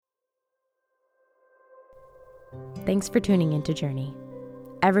Thanks for tuning into Journey.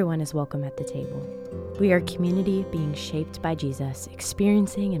 Everyone is welcome at the table. We are a community being shaped by Jesus,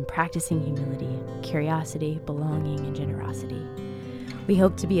 experiencing and practicing humility, curiosity, belonging, and generosity. We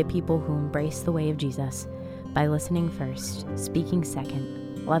hope to be a people who embrace the way of Jesus by listening first, speaking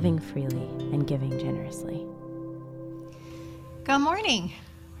second, loving freely, and giving generously. Good morning.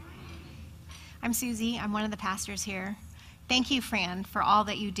 I'm Susie. I'm one of the pastors here. Thank you, Fran, for all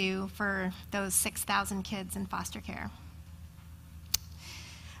that you do for those 6,000 kids in foster care.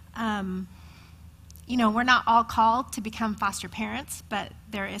 We're not all called to become foster parents, but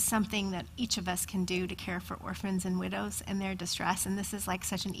there is something that each of us can do to care for orphans and widows in their distress, and this is like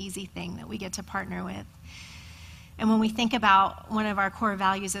such an easy thing that we get to partner with. And when we think about one of our core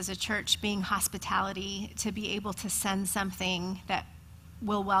values as a church being hospitality, to be able to send something that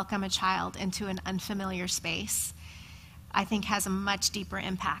will welcome a child into an unfamiliar space, I think has a much deeper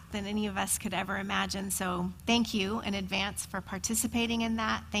impact than any of us could ever imagine. So thank you in advance for participating in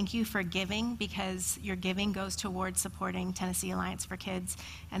that. Thank you for giving, because your giving goes towards supporting Tennessee Alliance for Kids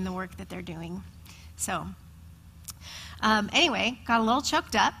and the work that they're doing. So anyway, got a little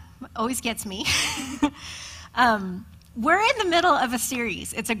choked up. Always gets me. We're in the middle of a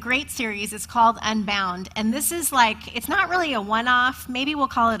series. It's a great series. It's called Unbound. And this is it's not really a one-off. Maybe we'll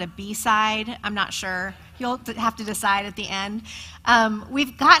call it a B-side. I'm not sure. You'll have to decide at the end.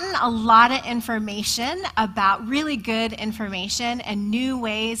 We've gotten a lot of information about really good information and new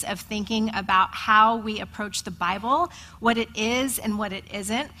ways of thinking about how we approach the Bible, what it is and what it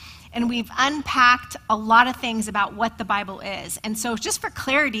isn't. And we've unpacked a lot of things about what the Bible is. And so just for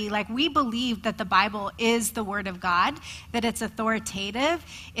clarity, we believe that the Bible is the Word of God, that it's authoritative,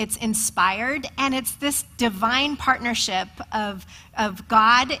 it's inspired, and it's this divine partnership of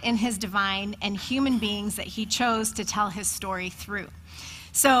God in his divine and human beings that he chose to tell his story through.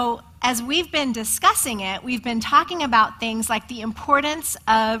 So as we've been discussing it, we've been talking about things like the importance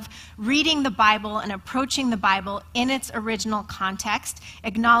of reading the Bible and approaching the Bible in its original context,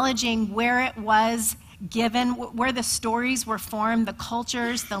 acknowledging where it was given, where the stories were formed, the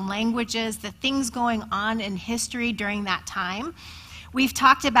cultures, the languages, the things going on in history during that time. We've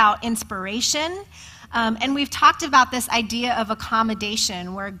talked about inspiration, and we've talked about this idea of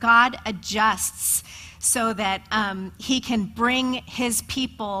accommodation, where God adjusts so that he can bring his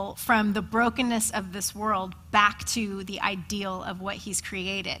people from the brokenness of this world back to the ideal of what he's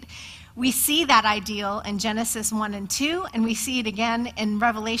created. We see that ideal in Genesis 1 and 2, and we see it again in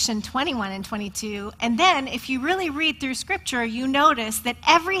Revelation 21 and 22. And then, if you really read through Scripture, you notice that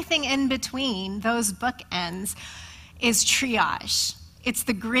everything in between those bookends is triage. It's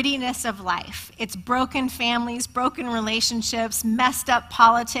the grittiness of life. It's broken families, broken relationships, messed up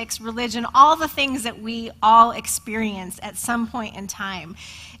politics, religion, all the things that we all experience at some point in time.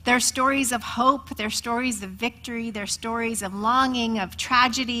 They're stories of hope, they're stories of victory, they're stories of longing, of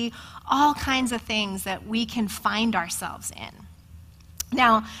tragedy, all kinds of things that we can find ourselves in.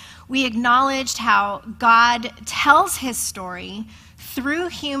 Now, we acknowledged how God tells his story through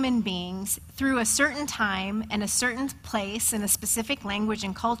human beings, through a certain time and a certain place in a specific language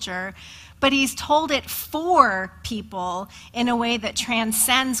and culture, but he's told it for people in a way that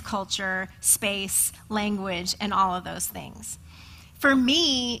transcends culture, space, language, and all of those things. For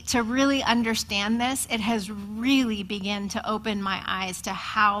me to really understand this, it has really begun to open my eyes to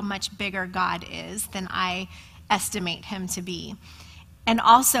how much bigger God is than I estimate him to be. And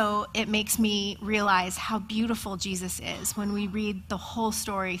also, it makes me realize how beautiful Jesus is when we read the whole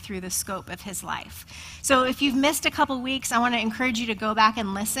story through the scope of his life. So if you've missed a couple weeks, I want to encourage you to go back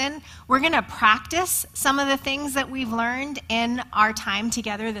and listen. We're going to practice some of the things that we've learned in our time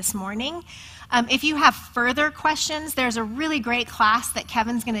together this morning. If you have further questions, there's a really great class that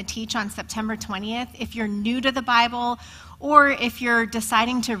Kevin's going to teach on September 20th. If you're new to the Bible, or if you're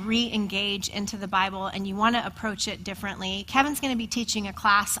deciding to re-engage into the Bible and you want to approach it differently, Kevin's going to be teaching a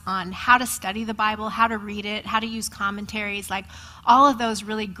class on how to study the Bible, how to read it, how to use commentaries, all of those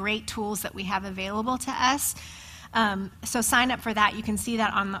really great tools that we have available to us. So sign up for that. You can see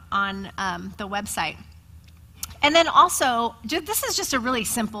that on the website. And then also, this is just a really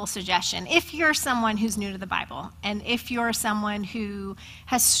simple suggestion. If you're someone who's new to the Bible, and if you're someone who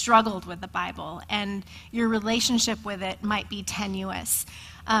has struggled with the Bible, and your relationship with it might be tenuous,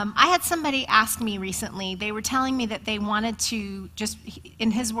 I had somebody ask me recently, they were telling me that they wanted to just,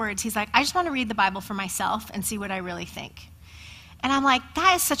 in his words, he's like, I just want to read the Bible for myself and see what I really think. And I'm like,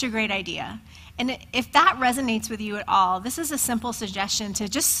 that is such a great idea. And if that resonates with you at all, this is a simple suggestion to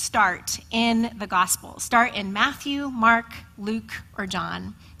just start in the gospel. Start in Matthew, Mark, Luke, or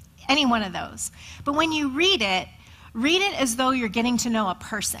John, any one of those. But when you read it, Read it as though you're getting to know a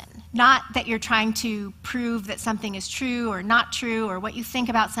person, not that you're trying to prove that something is true or not true or what you think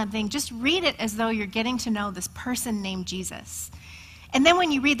about something. Just read it as though you're getting to know this person named Jesus. And then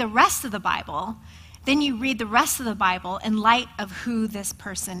when you read the rest of the Bible, then you read the rest of the Bible in light of who this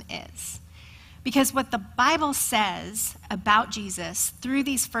person is. Because what the Bible says about Jesus through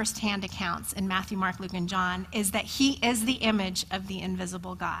these firsthand accounts in Matthew, Mark, Luke, and John is that he is the image of the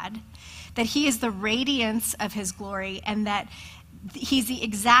invisible God, that he is the radiance of his glory, and that he's the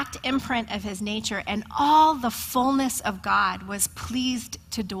exact imprint of his nature, and all the fullness of God was pleased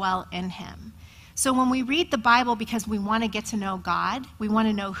to dwell in him. So when we read the Bible because we want to get to know God, we want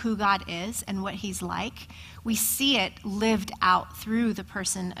to know who God is and what he's like, we see it lived out through the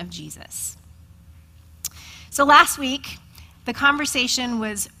person of Jesus. So last week, the conversation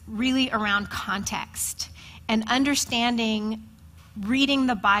was really around context and understanding reading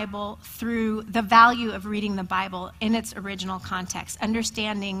the Bible through the value of reading the Bible in its original context,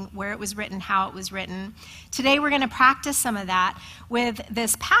 understanding where it was written, how it was written. Today we're going to practice some of that with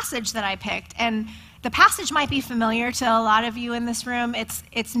this passage that I picked. And the passage might be familiar to a lot of you in this room.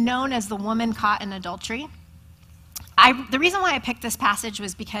 It's known as the woman caught in adultery. The reason why I picked this passage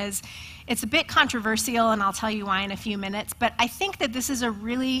was because it's a bit controversial, and I'll tell you why in a few minutes, but I think that this is a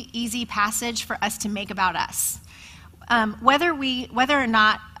really easy passage for us to make about us. Whether or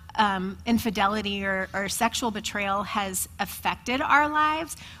not infidelity or sexual betrayal has affected our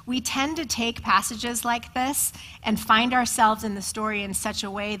lives, we tend to take passages like this and find ourselves in the story in such a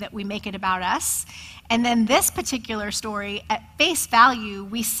way that we make it about us. And then this particular story, at face value,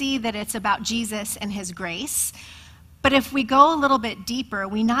 we see that it's about Jesus and his grace. But if we go a little bit deeper,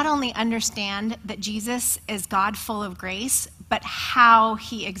 we not only understand that Jesus is God full of grace, but how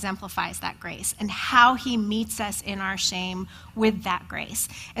he exemplifies that grace and how he meets us in our shame with that grace.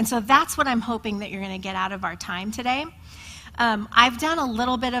 And so that's what I'm hoping that you're going to get out of our time today. I've done a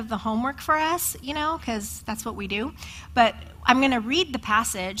little bit of the homework for us, because that's what we do. But I'm going to read the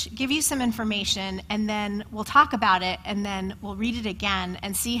passage, give you some information, and then we'll talk about it, and then we'll read it again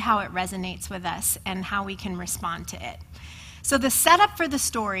and see how it resonates with us and how we can respond to it. So the setup for the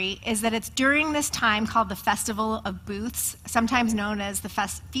story is that it's during this time called the Festival of Booths, sometimes known as the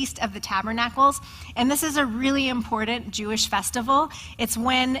Feast of the Tabernacles. And this is a really important Jewish festival. It's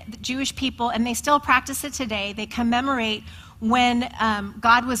when the Jewish people, and they still practice it today, they commemorate when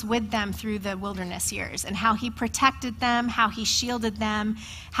God was with them through the wilderness years and how he protected them, how he shielded them,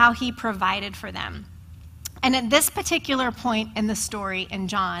 how he provided for them. And at this particular point in the story in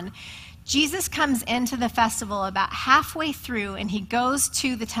John, Jesus comes into the festival about halfway through, and he goes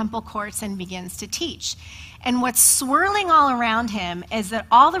to the temple courts and begins to teach. And what's swirling all around him is that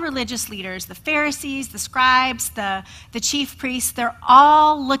all the religious leaders, the Pharisees, the scribes, the chief priests, they're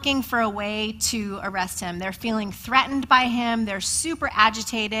all looking for a way to arrest him. They're feeling threatened by him. They're super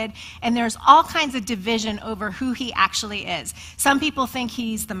agitated. And there's all kinds of division over who he actually is. Some people think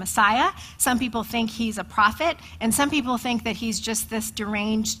he's the Messiah. Some people think he's a prophet. And some people think that he's just this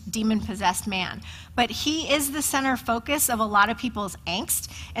deranged, demon-possessed man. But he is the center focus of a lot of people's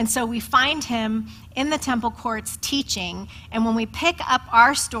angst. And so we find him in the temple courts teaching. And when we pick up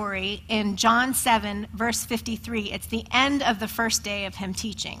our story in John 7, verse 53, it's the end of the first day of him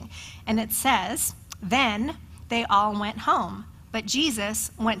teaching. And it says, "Then they all went home, but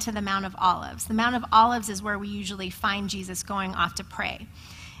Jesus went to the Mount of Olives." The Mount of Olives is where we usually find Jesus going off to pray.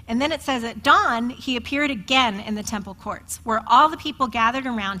 And then it says, at dawn, he appeared again in the temple courts, where all the people gathered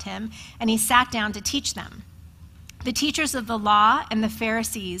around him, and he sat down to teach them. The teachers of the law and the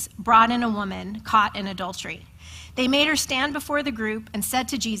Pharisees brought in a woman caught in adultery. They made her stand before the group and said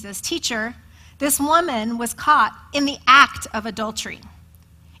to Jesus, "Teacher, this woman was caught in the act of adultery.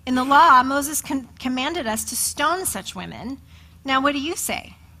 In the law, Moses commanded us to stone such women. Now what do you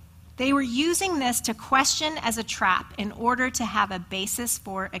say?" They were using this to question as a trap in order to have a basis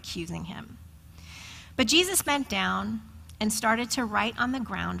for accusing him. But Jesus bent down and started to write on the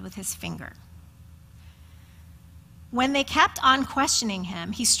ground with his finger. When they kept on questioning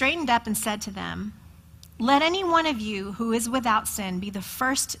him, he straightened up and said to them, "Let any one of you who is without sin be the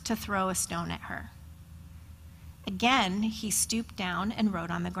first to throw a stone at her." Again, he stooped down and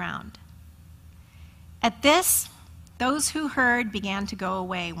wrote on the ground. At this, those who heard began to go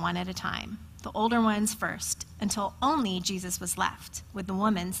away one at a time, the older ones first, until only Jesus was left, with the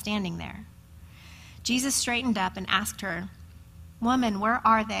woman standing there. Jesus straightened up and asked her, "Woman, where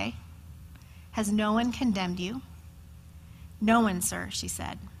are they? Has no one condemned you?" "No one, sir," she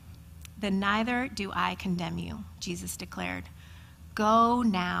said. "Then neither do I condemn you," Jesus declared. "Go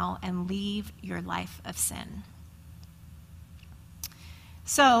now and leave your life of sin."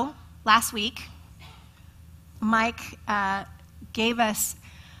 So, last week, Mike gave us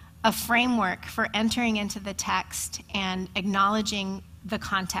a framework for entering into the text and acknowledging the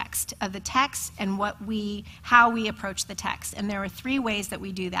context of the text and how we approach the text. And there are 3 ways that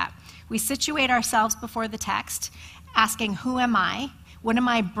we do that. We situate ourselves before the text, asking, who am I? What am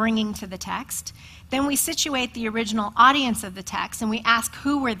I bringing to the text? Then we situate the original audience of the text and we ask,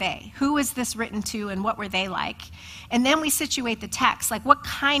 who were they? Who was this written to and what were they like? And then we situate the text, like what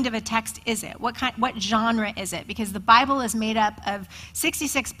kind of a text is it? What genre is it? Because the Bible is made up of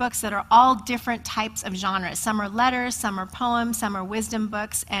 66 books that are all different types of genres. Some are letters, some are poems, some are wisdom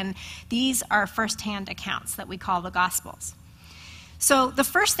books, and these are firsthand accounts that we call the Gospels. So the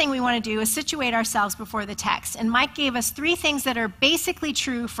first thing we want to do is situate ourselves before the text. And Mike gave us 3 things that are basically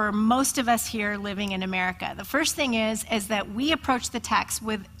true for most of us here living in America. The first thing is that we approach the text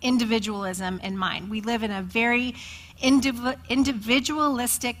with individualism in mind. We live in a very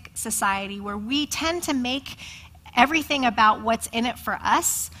individualistic society where we tend to make everything about what's in it for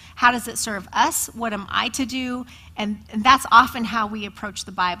us. How does it serve us? What am I to do? And that's often how we approach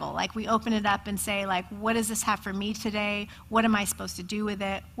the Bible. Like we open it up and say, like, what does this have for me today? What am I supposed to do with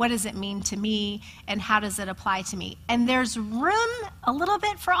it? What does it mean to me? And how does it apply to me? And there's room a little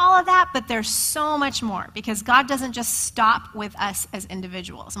bit for all of that, but there's so much more because God doesn't just stop with us as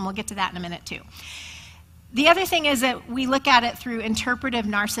individuals. And we'll get to that in a minute too. The other thing is that we look at it through interpretive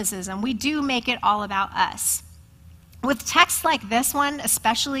narcissism. We do make it all about us. With texts like this one,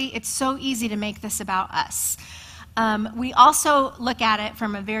 especially, it's so easy to make this about us. We also look at it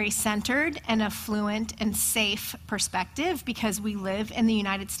from a very centered and affluent and safe perspective because we live in the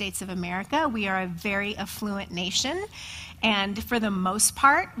United States of America. We are a very affluent nation, and for the most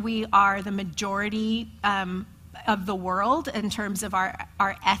part, we are the majority of the world in terms of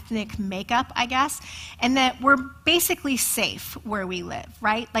our ethnic makeup, I guess, and that we're basically safe where we live,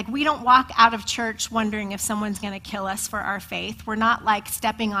 right? Like we don't walk out of church wondering if someone's going to kill us for our faith. We're not like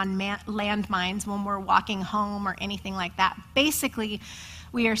stepping on landmines when we're walking home or anything like that. Basically,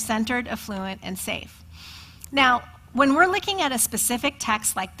 we are centered, affluent, and safe. Now, when we're looking at a specific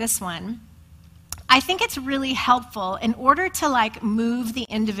text like this one, I think it's really helpful in order to like move the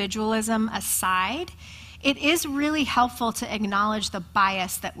individualism aside. It is really helpful to acknowledge the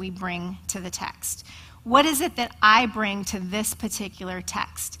bias that we bring to the text. What is it that I bring to this particular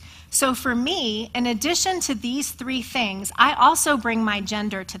text? So for me, in addition to these 3 things, I also bring my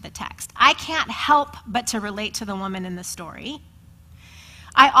gender to the text. I can't help but to relate to the woman in the story.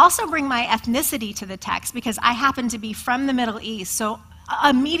 I also bring my ethnicity to the text because I happen to be from the Middle East, so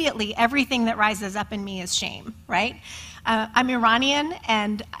immediately everything that rises up in me is shame, right? I'm Iranian,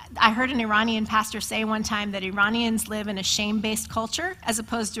 and I heard an Iranian pastor say one time that Iranians live in a shame-based culture as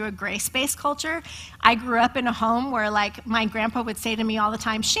opposed to a grace-based culture. I grew up in a home where, like, my grandpa would say to me all the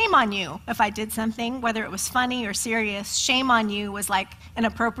time, shame on you, if I did something, whether it was funny or serious. Shame on you was, like, an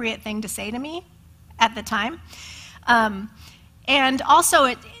appropriate thing to say to me at the time. And also,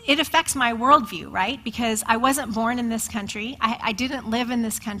 it affects my worldview, right? Because I wasn't born in this country. I didn't live in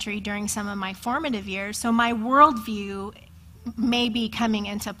this country during some of my formative years, so my worldview may be coming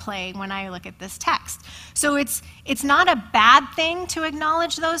into play when I look at this text. So it's not a bad thing to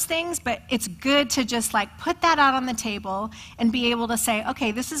acknowledge those things, but it's good to just like put that out on the table and be able to say,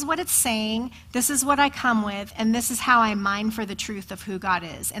 okay, this is what it's saying, this is what I come with, and this is how I mine for the truth of who God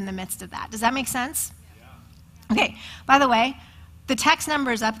is in the midst of that. Does that make sense? Yeah. Okay, by the way, the text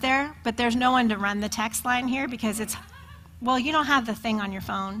number is up there, but there's no one to run the text line here because well, you don't have the thing on your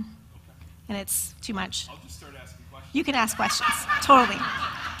phone, and it's too much. I'll just start asking questions. You can ask questions, totally.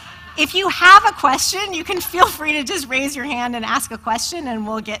 If you have a question, you can feel free to just raise your hand and ask a question, and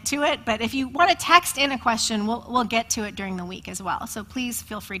we'll get to it. But if you want to text in a question, we'll get to it during the week as well. So please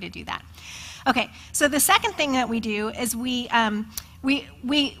feel free to do that. Okay, so the second thing that we do is we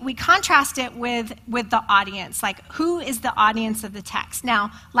contrast it with the audience, like who is the audience of the text.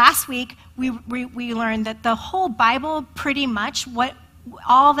 Now, last week we learned that the whole Bible, pretty much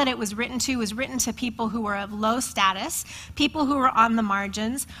all that it was written to people who were of low status, people who were on the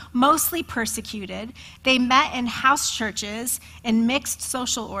margins, mostly persecuted. They met in house churches and mixed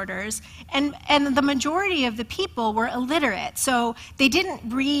social orders, and the majority of the people were illiterate. So they didn't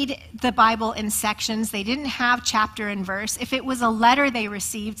read the Bible in sections. They didn't have chapter and verse. If it was a letter they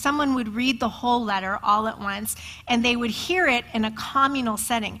received, someone would read the whole letter all at once, and they would hear it in a communal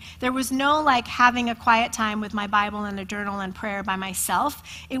setting. There was no like having a quiet time with my Bible and a journal and prayer by myself.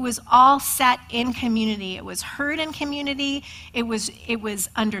 It was all set in community. It was heard in community. It was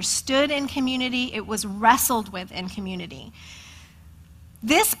understood in community. It was wrestled with in community.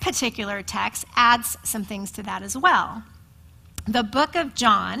 This particular text adds some things to that as well. The book of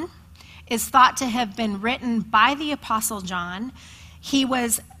John is thought to have been written by the Apostle John. He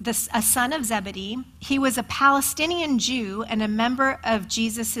was a son of Zebedee. He was a Palestinian Jew and a member of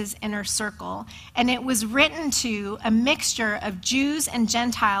Jesus' inner circle. And it was written to a mixture of Jews and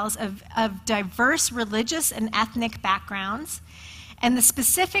Gentiles of diverse religious and ethnic backgrounds. And the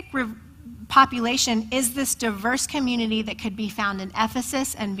specific population is this diverse community that could be found in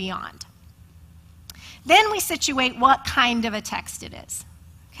Ephesus and beyond. Then we situate what kind of a text it is.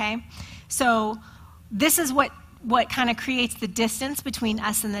 Okay? So this is what kind of creates the distance between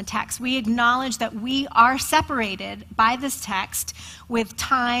us and the text. We acknowledge that we are separated by this text with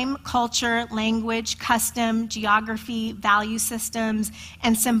time, culture, language, custom, geography, value systems,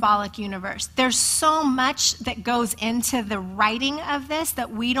 and symbolic universe. There's so much that goes into the writing of this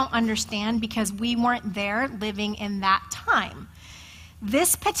that we don't understand because we weren't there living in that time.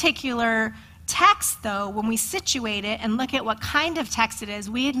 This particular text, though, when we situate it and look at what kind of text it is,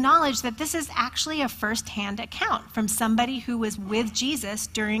 we acknowledge that this is actually a first-hand account from somebody who was with Jesus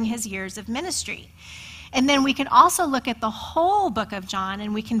during his years of ministry. And then we can also look at the whole book of John,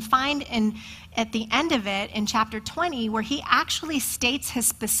 and we can find at the end of it, in chapter 20, where he actually states his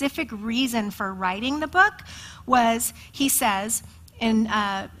specific reason for writing the book was, he says,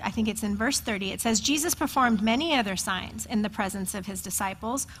 I think it's in verse 30, it says, Jesus performed many other signs in the presence of his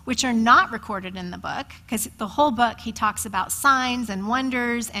disciples, which are not recorded in the book, because the whole book he talks about signs and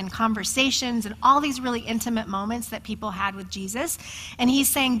wonders and conversations and all these really intimate moments that people had with Jesus. And he's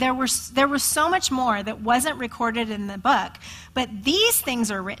saying there was so much more that wasn't recorded in the book, but these things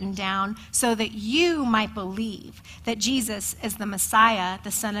are written down so that you might believe that Jesus is the Messiah,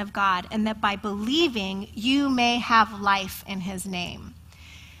 the Son of God, and that by believing you may have life in his name.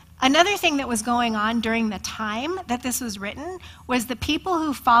 Another thing that was going on during the time that this was written was the people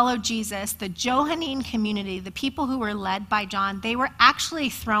who followed Jesus, the Johannine community, the people who were led by John, they were actually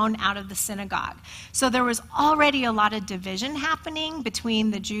thrown out of the synagogue. So there was already a lot of division happening between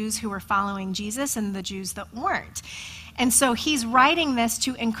the Jews who were following Jesus and the Jews that weren't. And so he's writing this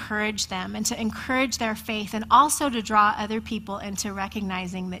to encourage them and to encourage their faith and also to draw other people into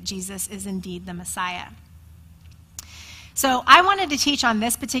recognizing that Jesus is indeed the Messiah. So I wanted to teach on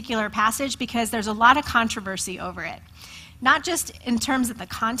this particular passage because there's a lot of controversy over it. Not just in terms of the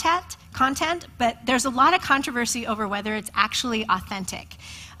content, but there's a lot of controversy over whether it's actually authentic.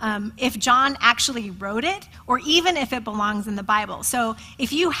 If John actually wrote it, or even if it belongs in the Bible. So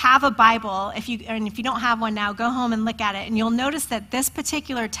if you have a Bible, if you don't have one now, go home and look at it, and you'll notice that this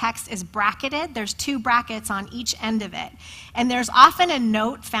particular text is bracketed. There's 2 brackets on each end of it. And there's often a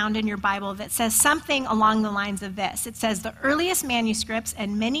note found in your Bible that says something along the lines of this. It says, the earliest manuscripts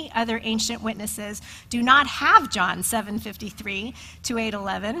and many other ancient witnesses do not have John 7:53 to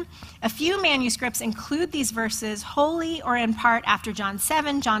 8:11. A few manuscripts include these verses wholly or in part after John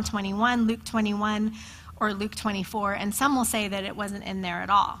 7, John 21, Luke 21, or Luke 24, and some will say that it wasn't in there at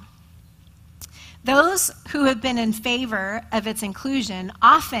all. Those who have been in favor of its inclusion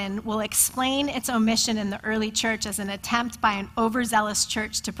often will explain its omission in the early church as an attempt by an overzealous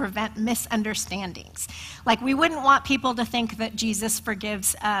church to prevent misunderstandings. Like, we wouldn't want people to think that Jesus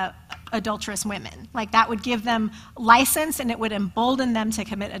forgives adulterous women. Like, that would give them license and it would embolden them to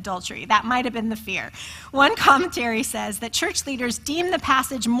commit adultery. That might have been the fear. One commentary says that church leaders deem the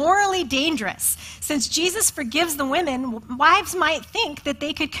passage morally dangerous. Since Jesus forgives the women, wives might think that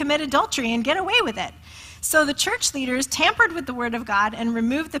they could commit adultery and get away with it. So the church leaders tampered with the word of God and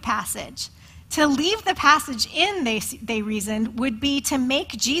removed the passage. To leave the passage in, they reasoned, would be to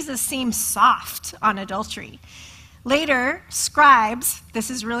make Jesus seem soft on adultery. Later, scribes,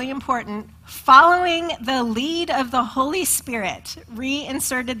 this is really important, following the lead of the Holy Spirit,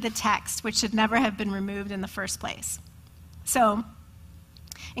 reinserted the text, which should never have been removed in the first place. So,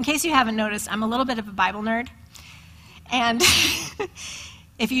 in case you haven't noticed, I'm a little bit of a Bible nerd. And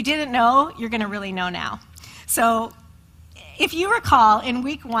if you didn't know, you're going to really know now. So, if you recall, in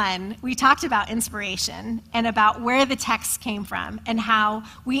week 1, we talked about inspiration and about where the text came from and how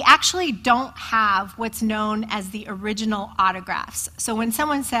we actually don't have what's known as the original autographs. So when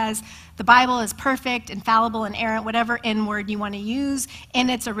someone says the Bible is perfect, infallible, inerrant, whatever N word you want to use in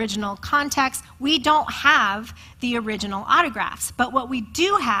its original context, we don't have the original autographs. But what we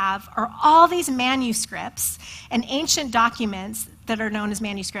do have are all these manuscripts and ancient documents that are known as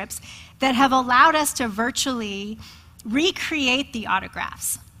manuscripts that have allowed us to virtually recreate the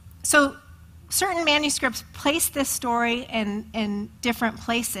autographs. So certain manuscripts place this story in different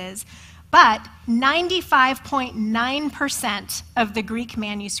places, but 95.9% of the Greek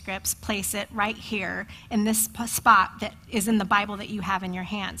manuscripts place it right here in this spot that is in the Bible that you have in your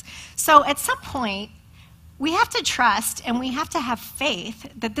hands. So at some point, we have to trust and we have to have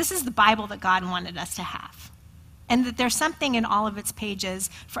faith that this is the Bible that God wanted us to have, and that there's something in all of its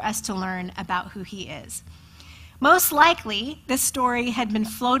pages for us to learn about who he is. Most likely, this story had been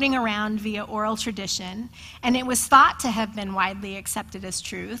floating around via oral tradition, and it was thought to have been widely accepted as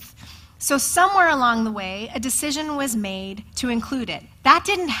truth. So somewhere along the way, a decision was made to include it. That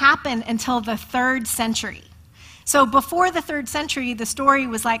didn't happen until the 3rd century. So before the 3rd century, the story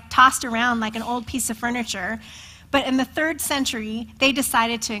was like tossed around like an old piece of furniture. But in the 3rd century, they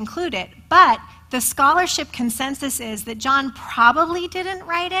decided to include it. But the scholarship consensus is that John probably didn't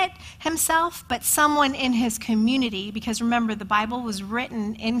write it himself, but someone in his community, because remember, the Bible was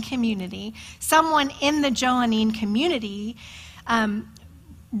written in community, someone in the Johannine community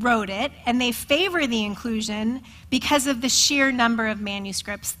wrote it, and they favor the inclusion because of the sheer number of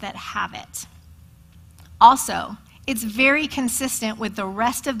manuscripts that have it. Also, it's very consistent with the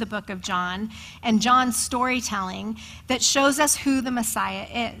rest of the book of John and John's storytelling that shows us who the Messiah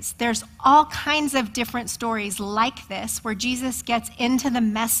is. There's all kinds of different stories like this where Jesus gets into the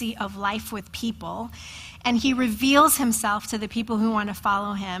messy of life with people, and he reveals himself to the people who want to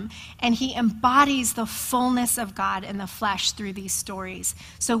follow him, and he embodies the fullness of God in the flesh through these stories.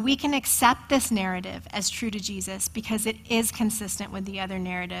 So we can accept this narrative as true to Jesus because it is consistent with the other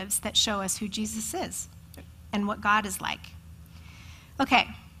narratives that show us who Jesus is and what God is like. Okay,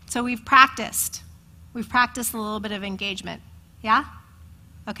 so we've practiced. We've practiced a little bit of engagement. Yeah?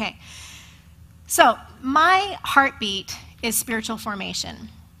 Okay. So my heartbeat is spiritual formation.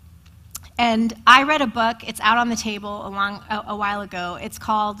 And I read a book, it's out on the table a while ago. It's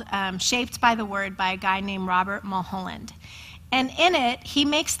called Shaped by the Word by a guy named Robert Mulholland. And in it, he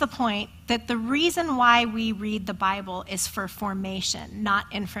makes the point that the reason why we read the Bible is for formation, not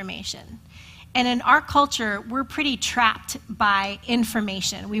information. And in our culture, we're pretty trapped by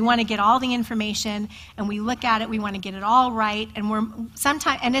information. We want to get all the information, and we look at it, we want to get it all right,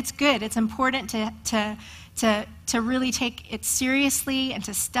 and it's good, it's important to really take it seriously and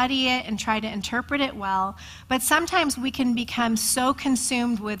to study it and try to interpret it well. But sometimes we can become so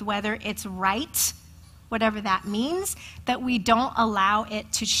consumed with whether it's right, whatever that means, that we don't allow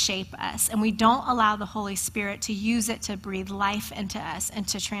it to shape us, and we don't allow the Holy Spirit to use it to breathe life into us and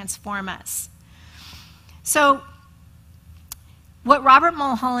to transform us. So what Robert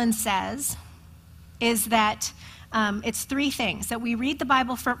Mulholland says is that it's 3 things: that we read the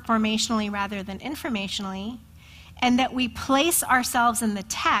Bible formationally rather than informationally, and that we place ourselves in the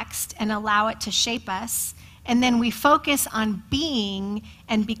text and allow it to shape us, and then we focus on being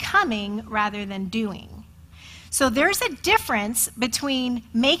and becoming rather than doing. So there's a difference between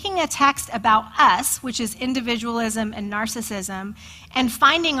making a text about us, which is individualism and narcissism, and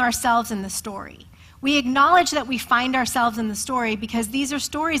finding ourselves in the story. We acknowledge that we find ourselves in the story because these are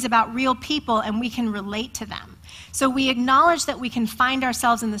stories about real people and we can relate to them. So we acknowledge that we can find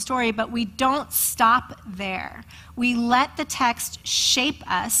ourselves in the story, but we don't stop there. We let the text shape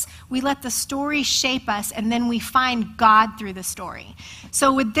us, we let the story shape us, and then we find God through the story.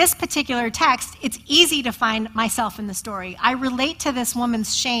 So with this particular text, it's easy to find myself in the story. I relate to this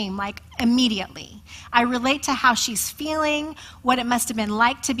woman's shame, like, immediately. I relate to how she's feeling, what it must have been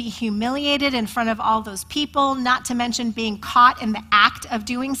like to be humiliated in front of all those people, not to mention being caught in the act of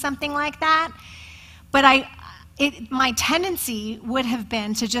doing something like that. But my tendency would have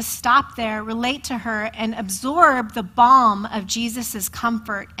been to just stop there, relate to her, and absorb the balm of Jesus'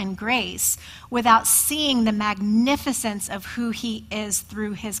 comfort and grace without seeing the magnificence of who he is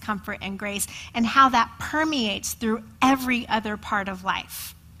through his comfort and grace and how that permeates through every other part of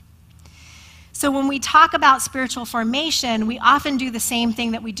life. So when we talk about spiritual formation, we often do the same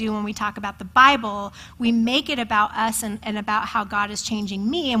thing that we do when we talk about the Bible. We make it about us and about how God is changing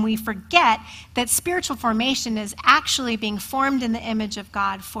me, and we forget that spiritual formation is actually being formed in the image of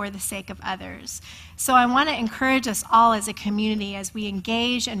God for the sake of others. So I want to encourage us all as a community, as we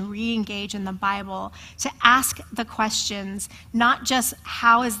engage and re-engage in the Bible, to ask the questions, not just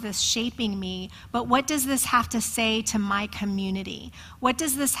how is this shaping me, but what does this have to say to my community? What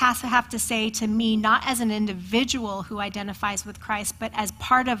does this have to say to me, not as an individual who identifies with Christ, but as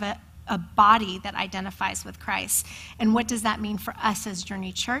part of a body that identifies with Christ? And what does that mean for us as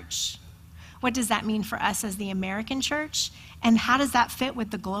Journey Church? What does that mean for us as the American church? And how does that fit with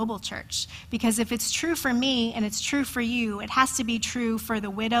the global church? Because if it's true for me and it's true for you, it has to be true for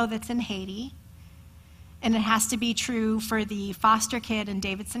the widow that's in Haiti, and it has to be true for the foster kid in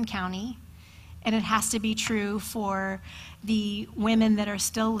Davidson County, and it has to be true for the women that are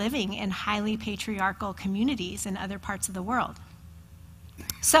still living in highly patriarchal communities in other parts of the world.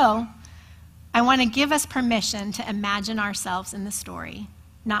 So I want to give us permission to imagine ourselves in the story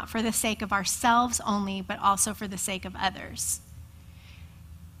not for the sake of ourselves only, but also for the sake of others.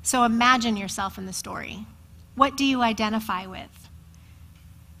 So imagine yourself in the story. What do you identify with?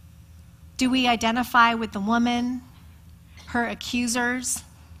 Do we identify with the woman, her accusers,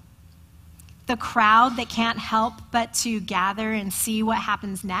 the crowd that can't help but to gather and see what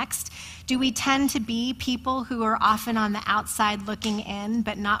happens next? Do we tend to be people who are often on the outside looking in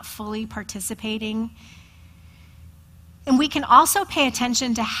but not fully participating? And we can also pay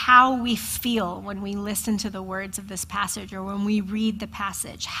attention to how we feel when we listen to the words of this passage or when we read the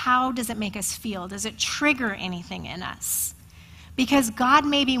passage. How does it make us feel? Does it trigger anything in us? Because God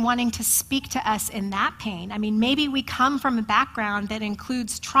may be wanting to speak to us in that pain. I mean, maybe we come from a background that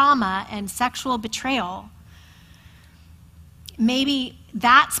includes trauma and sexual betrayal. Maybe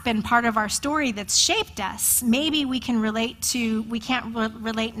that's been part of our story that's shaped us. Maybe we can't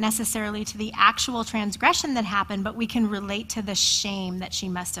relate necessarily to the actual transgression that happened, but we can relate to the shame that she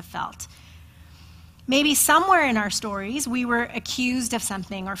must have felt. Maybe somewhere in our stories, we were accused of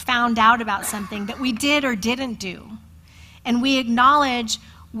something or found out about something that we did or didn't do. And we acknowledge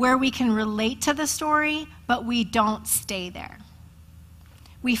where we can relate to the story, but we don't stay there.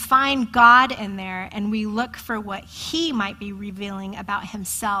 We find God in there, and we look for what he might be revealing about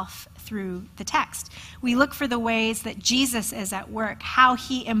himself through the text. We look for the ways that Jesus is at work, how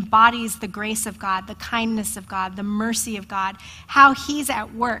he embodies the grace of God, the kindness of God, the mercy of God, how he's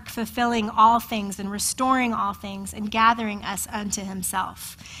at work fulfilling all things and restoring all things and gathering us unto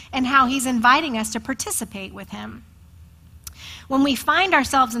himself, and how he's inviting us to participate with him. When we find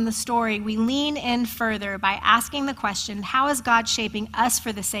ourselves in the story, we lean in further by asking the question, how is God shaping us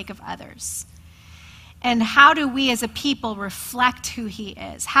for the sake of others? And how do we as a people reflect who he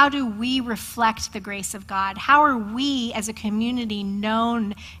is? How do we reflect the grace of God? How are we as a community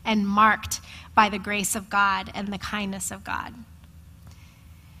known and marked by the grace of God and the kindness of God?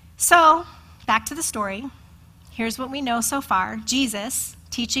 So, back to the story. Here's what we know so far. Jesus,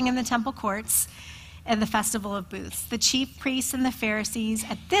 teaching in the temple courts, at the festival of booths. The chief priests and the Pharisees,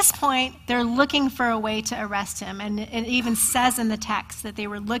 at this point, they're looking for a way to arrest him. And it even says in the text that they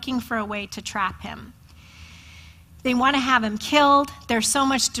were looking for a way to trap him. They want to have him killed. There's so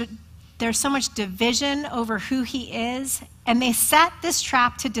much division over who he is. And they set this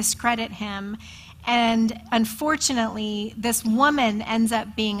trap to discredit him. And unfortunately, this woman ends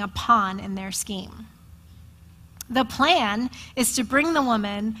up being a pawn in their scheme. The plan is to bring the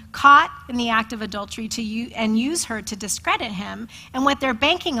woman caught in the act of adultery and use her to discredit him. And what they're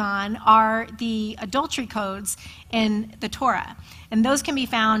banking on are the adultery codes in the Torah. And those can be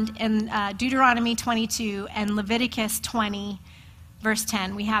found in Deuteronomy 22 and Leviticus 20, verse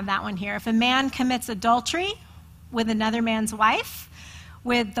 10. We have that one here. If a man commits adultery with another man's wife,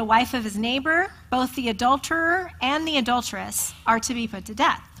 with the wife of his neighbor, both the adulterer and the adulteress are to be put to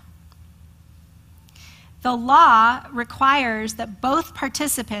death. The law requires that both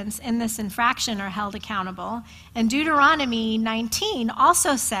participants in this infraction are held accountable. And Deuteronomy 19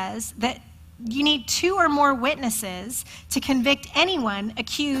 also says that you need 2 or more witnesses to convict anyone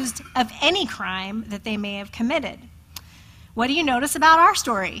accused of any crime that they may have committed. What do you notice about our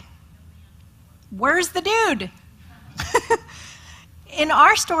story? Where's the dude? In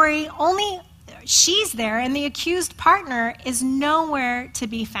our story, only she's there, and the accused partner is nowhere to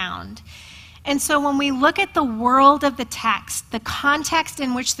be found. And so when we look at the world of the text, the context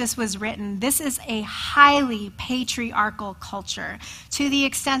in which this was written, this is a highly patriarchal culture to the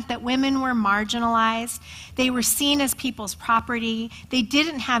extent that women were marginalized. They were seen as people's property. They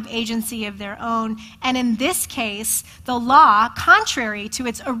didn't have agency of their own. And in this case, the law, contrary to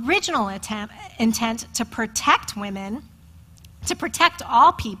its original intent to protect women, to protect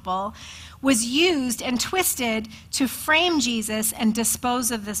all people, was used and twisted to frame Jesus and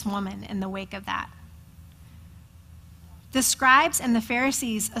dispose of this woman in the wake of that. The scribes and the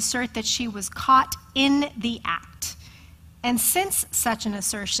Pharisees assert that she was caught in the act. And since such an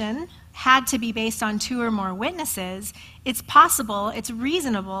assertion had to be based on 2 or more witnesses, it's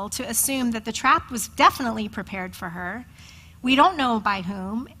reasonable to assume that the trap was definitely prepared for her. We don't know by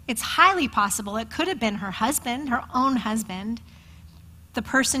whom. It's highly possible it could have been her husband, her own husband, the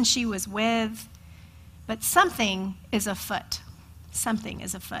person she was with, but something is afoot. Something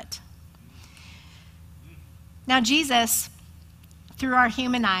is afoot. Now, Jesus, through our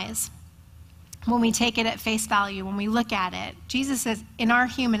human eyes, when we take it at face value, when we look at it, Jesus is, in our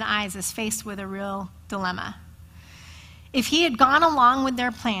human eyes, is faced with a real dilemma. If he had gone along with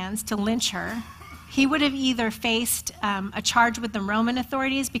their plans to lynch her, he would have either faced a charge with the Roman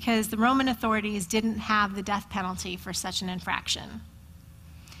authorities, because the Roman authorities didn't have the death penalty for such an infraction.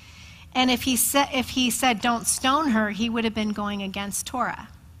 And if he said don't stone her, he would have been going against Torah,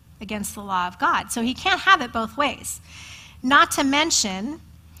 against the law of God. So he can't have it both ways. Not to mention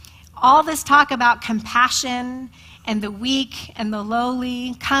all this talk about compassion and the weak and the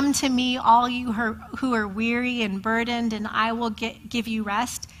lowly. Come to me, all you who are weary and burdened, and I will give you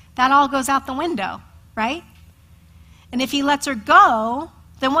rest. That all goes out the window, right? And if he lets her go,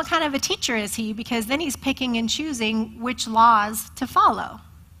 then what kind of a teacher is he? Because then he's picking and choosing which laws to follow.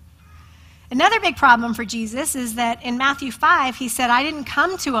 Another big problem for Jesus is that in Matthew 5, he said, I didn't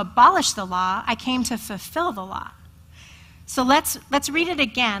come to abolish the law, I came to fulfill the law. So let's read it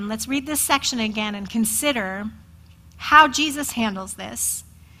again. Let's read this section again and consider how Jesus handles this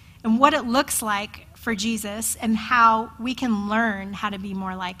and what it looks like for Jesus and how we can learn how to be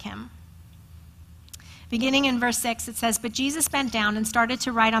more like him. Beginning in verse 6, it says, But Jesus bent down and started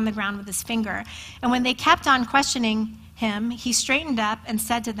to write on the ground with his finger. And when they kept on questioning him, he straightened up and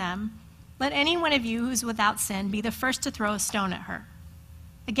said to them, Let any one of you who's without sin be the first to throw a stone at her.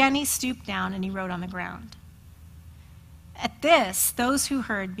 Again he stooped down and he wrote on the ground. At this, those who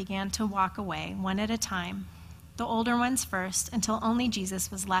heard began to walk away, one at a time, the older ones first, until only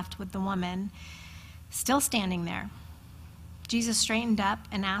Jesus was left with the woman still standing there. Jesus straightened up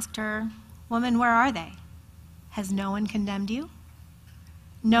and asked her, Woman, where are they? Has no one condemned you?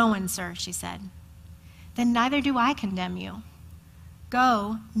 No one, sir, she said. Then neither do I condemn you.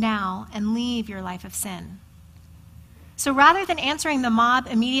 Go now and leave your life of sin. So rather than answering the mob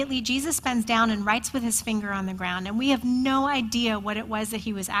immediately, Jesus bends down and writes with his finger on the ground, and we have no idea what it was that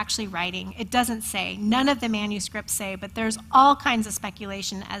he was actually writing. It doesn't say. None of the manuscripts say, but there's all kinds of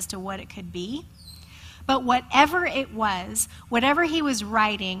speculation as to what it could be. But whatever it was, whatever he was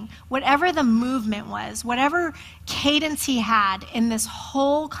writing, whatever the movement was, whatever cadence he had in this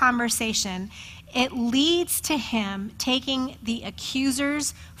whole conversation, it leads to him taking the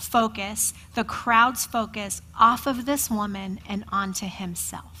accuser's focus, the crowd's focus, off of this woman and onto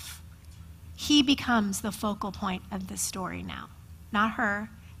himself. He becomes the focal point of this story now. Not her,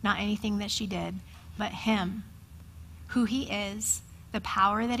 not anything that she did, but him, who he is, the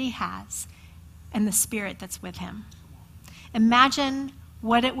power that he has, and the spirit that's with him. Imagine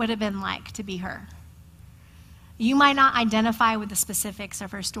what it would have been like to be her. You might not identify with the specifics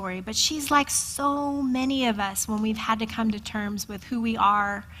of her story, but she's like so many of us when we've had to come to terms with who we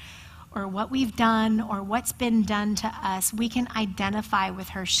are or what we've done or what's been done to us. We can identify with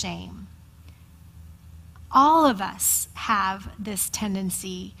her shame. All of us have this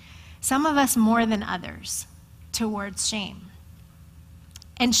tendency, some of us more than others, towards shame.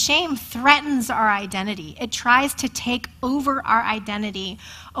 And shame threatens our identity. It tries to take over our identity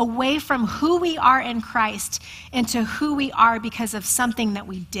away from who we are in Christ into who we are because of something that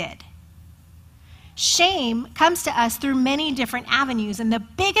we did. Shame comes to us through many different avenues, and the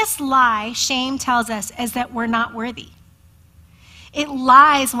biggest lie shame tells us is that we're not worthy. It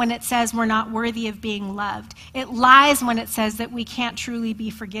lies when it says we're not worthy of being loved. It lies when it says that we can't truly be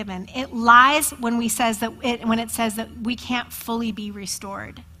forgiven. It lies when it says that we can't fully be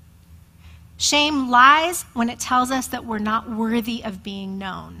restored. Shame lies when it tells us that we're not worthy of being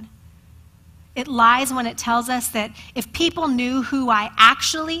known. It lies when it tells us that if people knew who I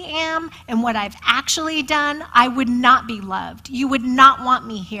actually am and what I've actually done, I would not be loved. You would not want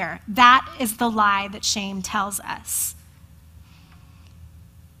me here. That is the lie that shame tells us.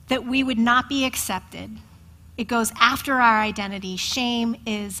 That we would not be accepted. It goes after our identity. Shame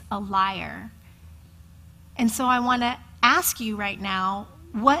is a liar. And so I want to ask you right now,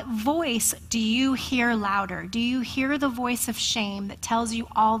 what voice do you hear louder? Do you hear the voice of shame that tells you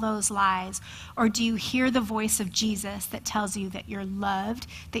all those lies? Or do you hear the voice of Jesus that tells you that you're loved,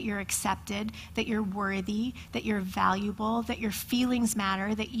 that you're accepted, that you're worthy, that you're valuable, that your feelings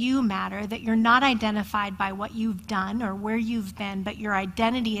matter, that you matter, that you're not identified by what you've done or where you've been, but your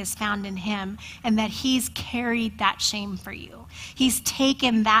identity is found in him, and that he's carried that shame for you. He's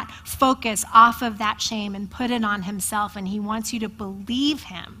taken that focus off of that shame and put it on himself, and he wants you to believe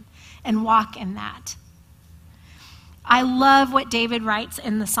him and walk in that. I love what David writes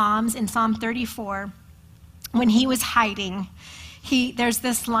in the Psalms, in Psalm 34, when he was hiding. There's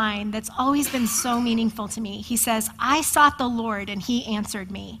this line that's always been so meaningful to me. He says, I sought the Lord and he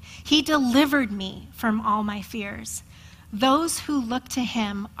answered me. He delivered me from all my fears. Those who look to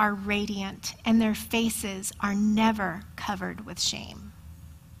him are radiant, and their faces are never covered with shame.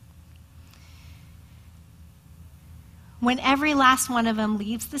 When every last one of them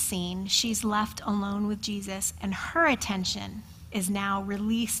leaves the scene, she's left alone with Jesus, and her attention is now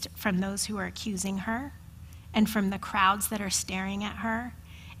released from those who are accusing her and from the crowds that are staring at her,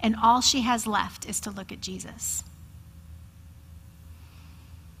 and all she has left is to look at Jesus.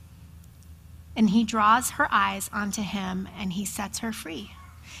 and he draws her eyes onto him, and he sets her free.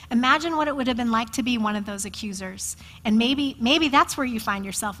 Imagine what it would have been like to be one of those accusers. And maybe that's where you find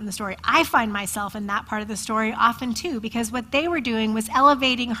yourself in the story. I find myself in that part of the story often too, because what they were doing was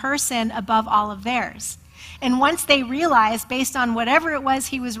elevating her sin above all of theirs. And once they realized, based on whatever it was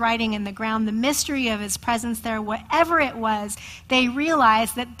he was writing in the ground, the mystery of his presence there, whatever it was, they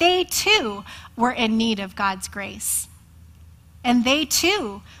realized that they too were in need of God's grace. And they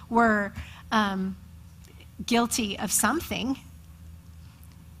too were guilty of something.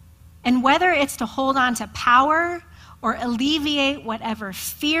 And whether it's to hold on to power or alleviate whatever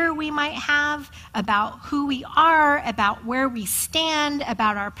fear we might have about who we are, about where we stand,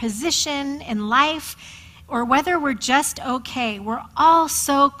 about our position in life, or whether we're just okay, we're all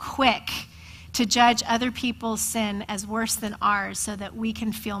so quick to judge other people's sin as worse than ours so that we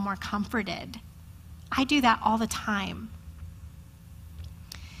can feel more comforted. I do that all the time.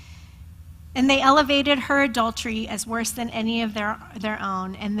 And they elevated her adultery as worse than any of their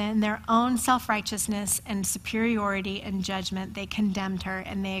own, and then their own self-righteousness and superiority and judgment, they condemned her,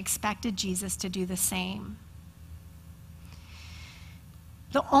 and they expected Jesus to do the same.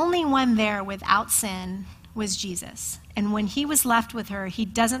 The only one there without sin was Jesus. And when he was left with her, he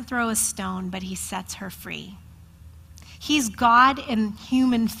doesn't throw a stone, but he sets her free. He's God in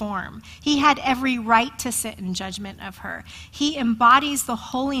human form. He had every right to sit in judgment of her. He embodies the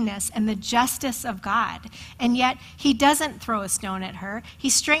holiness and the justice of God. And yet he doesn't throw a stone at her.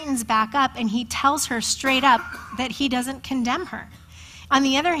 He straightens back up and he tells her straight up that he doesn't condemn her. On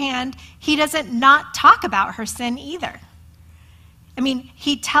the other hand, he doesn't not talk about her sin either. I mean,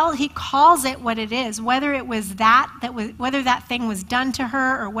 he calls it what it is, whether it was whether that thing was done to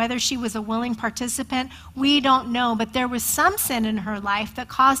her or whether she was a willing participant, we don't know. But there was some sin in her life that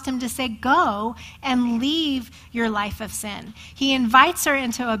caused him to say, go and leave your life of sin. He invites her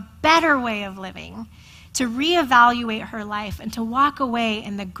into a better way of living, to reevaluate her life and to walk away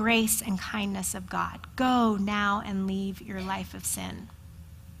in the grace and kindness of God. Go now and leave your life of sin.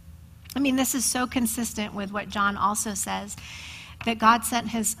 I mean, this is so consistent with what John also says, that God sent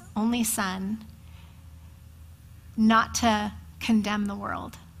his only son not to condemn the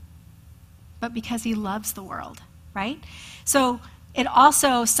world, but because he loves the world, right? So it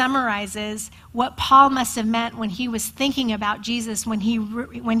also summarizes what Paul must have meant when he was thinking about Jesus, when he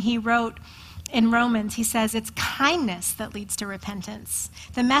wrote in Romans, he says, it's kindness that leads to repentance.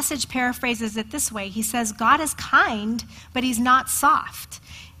 The Message paraphrases it this way. He says, God is kind, but he's not soft.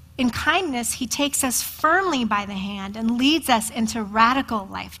 In kindness, he takes us firmly by the hand and leads us into radical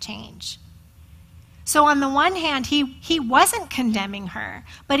life change. So on the one hand, he wasn't condemning her,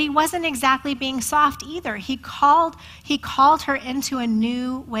 but he wasn't exactly being soft either. He called her into a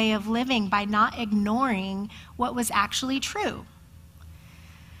new way of living by not ignoring what was actually true.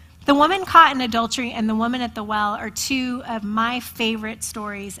 The woman caught in adultery and the woman at the well are two of my favorite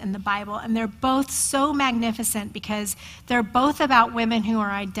stories in the Bible, and they're both so magnificent because they're both about women who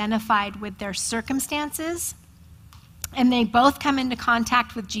are identified with their circumstances, and they both come into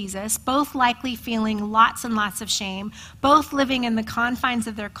contact with Jesus, both likely feeling lots and lots of shame, both living in the confines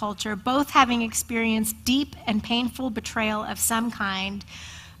of their culture, both having experienced deep and painful betrayal of some kind,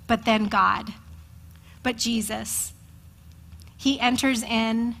 but then God. But Jesus, he enters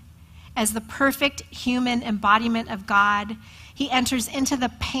in as the perfect human embodiment of God. He enters into the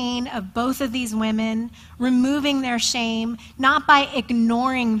pain of both of these women, removing their shame, not by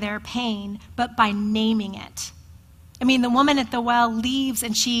ignoring their pain, but by naming it. I mean, the woman at the well leaves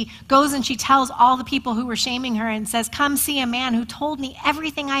and she goes and she tells all the people who were shaming her and says, come see a man who told me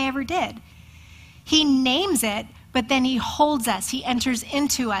everything I ever did. He names it, but then he holds us. He enters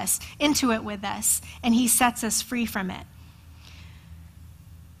into it with us, and he sets us free from it.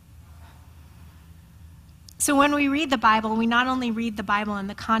 So when we read the Bible, we not only read the Bible in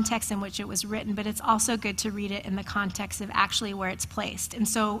the context in which it was written, but it's also good to read it in the context of actually where it's placed. And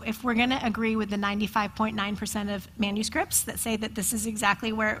so if we're going to agree with the 95.9% of manuscripts that say that this is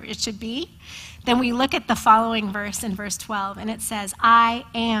exactly where it should be, then we look at the following verse in verse 12, and it says, I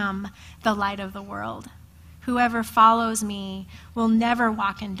am the light of the world. Whoever follows me will never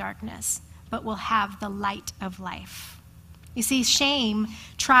walk in darkness, but will have the light of life. You see, shame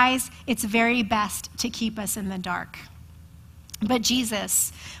tries its very best to keep us in the dark. But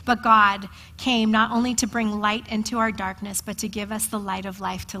God came not only to bring light into our darkness, but to give us the light of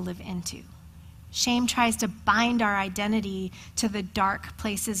life to live into. Shame tries to bind our identity to the dark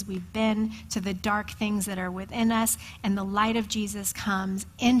places we've been, to the dark things that are within us, and the light of Jesus comes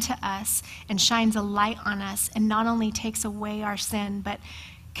into us and shines a light on us and not only takes away our sin, but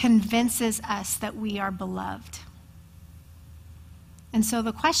convinces us that we are beloved. And so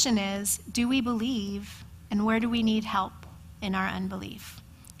the question is, do we believe, and where do we need help in our unbelief?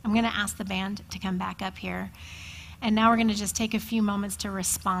 I'm going to ask the band to come back up here. And now we're going to just take a few moments to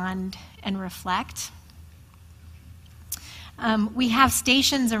respond and reflect. We have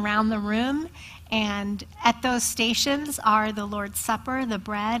stations around the room, and at those stations are the Lord's Supper, the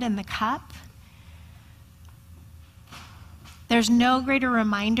bread and the cup. There's no greater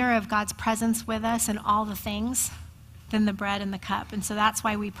reminder of God's presence with us in all the things than the bread and the cup. And so that's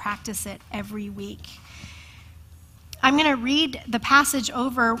why we practice it every week. I'm going to read the passage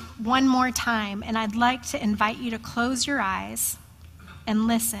over one more time, and I'd like to invite you to close your eyes and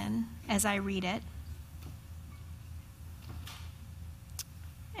listen as I read it.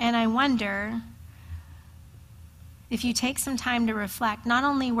 And I wonder if you take some time to reflect, not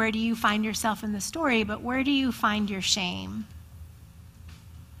only where do you find yourself in the story, but where do you find your shame?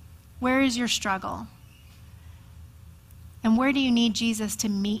 Where is your struggle? And where do you need Jesus to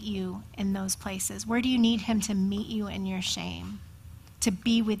meet you in those places? Where do you need him to meet you in your shame, to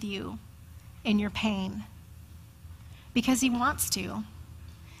be with you in your pain? Because he wants to.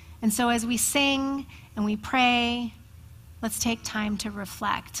 And so as we sing and we pray, let's take time to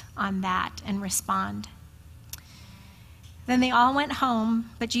reflect on that and respond. Then they all went home,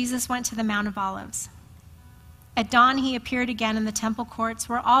 but Jesus went to the Mount of Olives. At dawn, he appeared again in the temple courts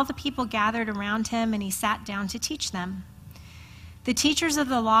where all the people gathered around him, and he sat down to teach them. The teachers of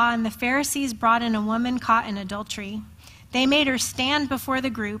the law and the Pharisees brought in a woman caught in adultery. They made her stand before the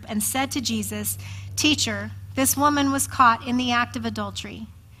group and said to Jesus, "Teacher, this woman was caught in the act of adultery.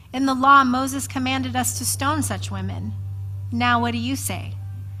 In the law, Moses commanded us to stone such women. Now what do you say?"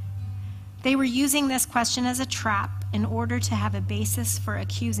 They were using this question as a trap in order to have a basis for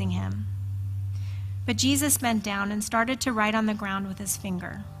accusing him. But Jesus bent down and started to write on the ground with his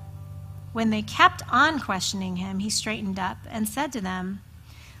finger. When they kept on questioning him, he straightened up and said to them,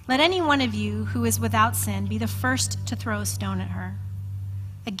 "Let any one of you who is without sin be the first to throw a stone at her."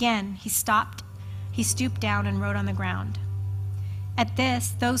 Again, he stooped down and wrote on the ground. At this,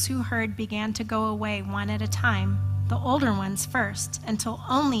 those who heard began to go away one at a time, the older ones first, until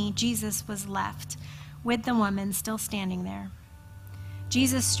only Jesus was left, with the woman still standing there.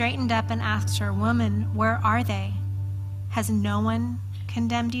 Jesus straightened up and asked her, "Woman, where are they? Has no one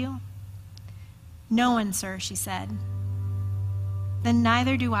condemned you?" "No one, sir," she said. "Then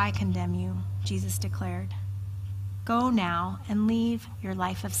neither do I condemn you," Jesus declared. "Go now and leave your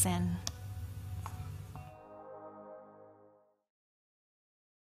life of sin."